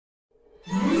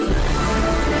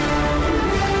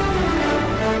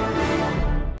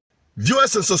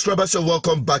Viewers and subscribers, you're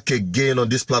welcome back again on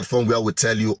this platform where we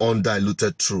tell you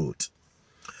undiluted truth.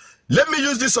 Let me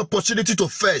use this opportunity to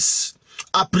first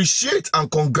appreciate and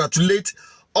congratulate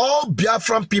all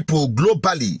Biafran people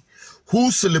globally who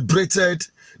celebrated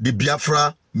the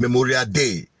Biafra Memorial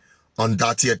Day on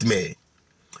 30th May.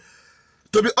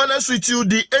 To be honest with you,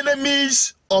 the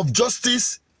enemies of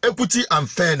justice, equity, and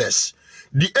fairness,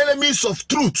 the enemies of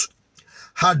truth,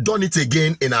 had done it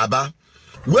again in Aba,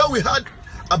 where we had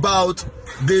about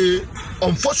the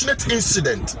unfortunate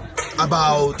incident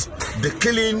about the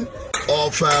killing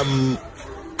of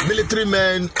military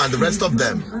men and the rest of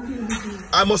them.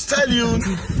 I must tell you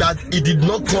that it did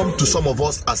not come to some of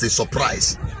us as a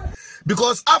surprise,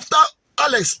 because after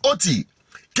Otti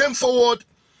came forward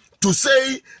to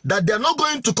say that they are not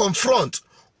going to confront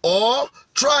or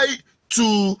try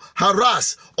to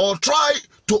harass or try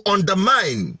to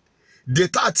undermine the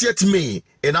 30th May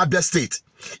in Abia State,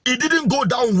 it didn't go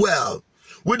down well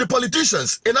with the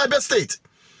politicians in Abia State.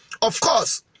 Of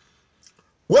course,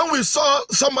 when we saw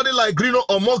somebody like Rino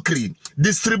Omokri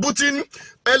distributing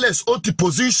Otti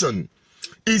position,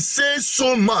 it says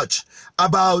so much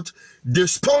about the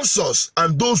sponsors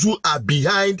and those who are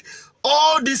behind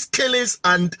all these killings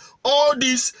and all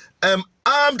this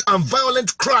armed and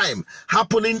violent crime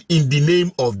happening in the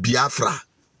name of Biafra.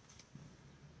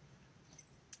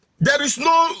 There is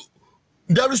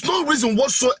no reason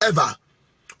whatsoever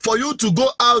for you to go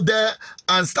out there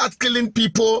and start killing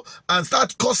people and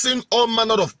start causing all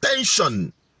manner of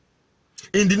tension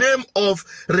in the name of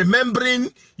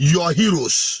remembering your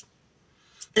heroes,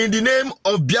 in the name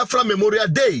of Biafra Memorial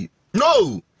Day.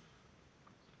 No.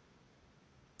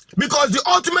 Because the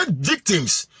ultimate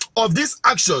victims of these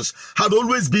actions had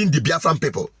always been the Biafran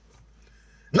people.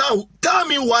 Now, tell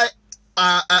me why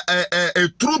a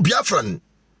true Biafran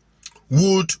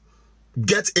would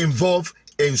get involved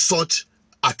in such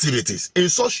activities, in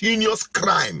such heinous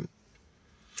crime,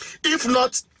 if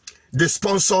not the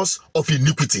sponsors of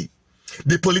iniquity,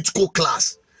 the political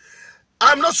class.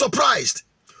 I'm not surprised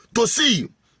to see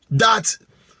that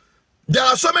there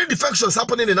are so many defections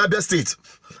happening in Abia State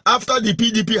after the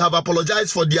PDP have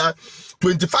apologized for their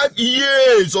 25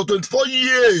 years or 24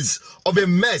 years of a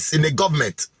mess in the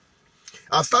government.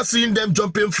 I've started seeing them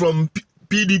jumping from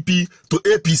PDP to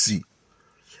APC.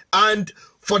 And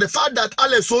for the fact that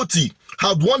Otti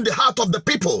had won the heart of the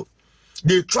people,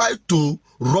 they tried to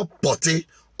rub potty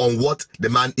on what the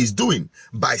man is doing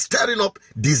by stirring up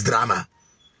this drama.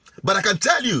 But I can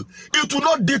tell you, it will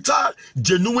not deter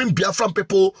genuine Biafran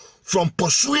people from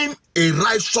pursuing a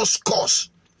righteous cause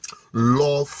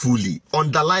lawfully.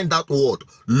 Underline that word,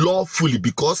 lawfully,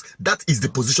 because that is the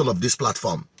position of this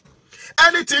platform.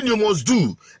 Anything you must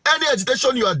do, any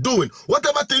agitation you are doing,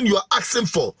 whatever thing you are asking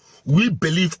for, we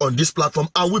believe on this platform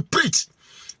and we preach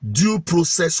due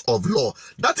process of law.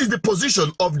 That is the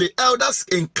position of the elders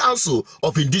in council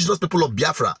of indigenous people of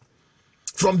Biafra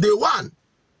from day one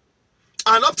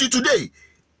and up to today.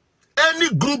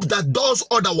 Any group that does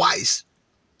otherwise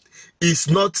is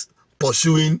not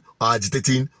pursuing or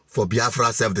agitating for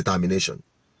Biafra self-determination,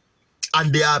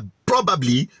 and they are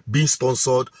probably being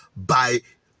sponsored by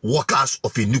workers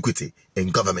of iniquity in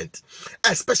government,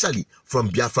 especially from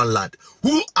Biafran land,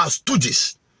 who are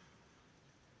stooges.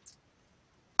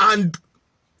 And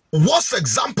worst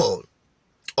example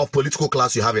of political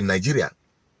class you have in Nigeria,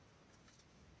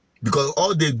 because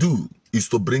all they do is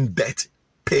to bring death,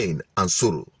 pain, and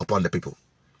sorrow upon the people.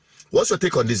 What's your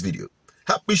take on this video?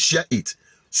 Help me share it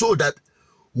so that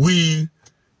we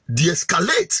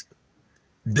de-escalate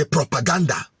the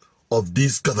propaganda of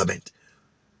this government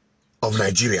of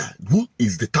Nigeria, who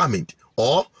is determined,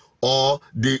 or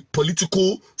the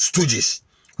political stooges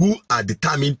who are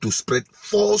determined to spread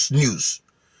false news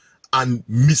and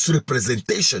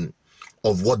misrepresentation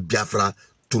of what Biafra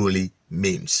truly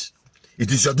means.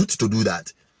 It is your duty to do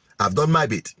that. I've done my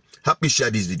bit. Help me share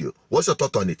this video. What's your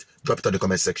thought on it? Drop it in the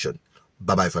comment section.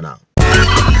 Bye-bye for now.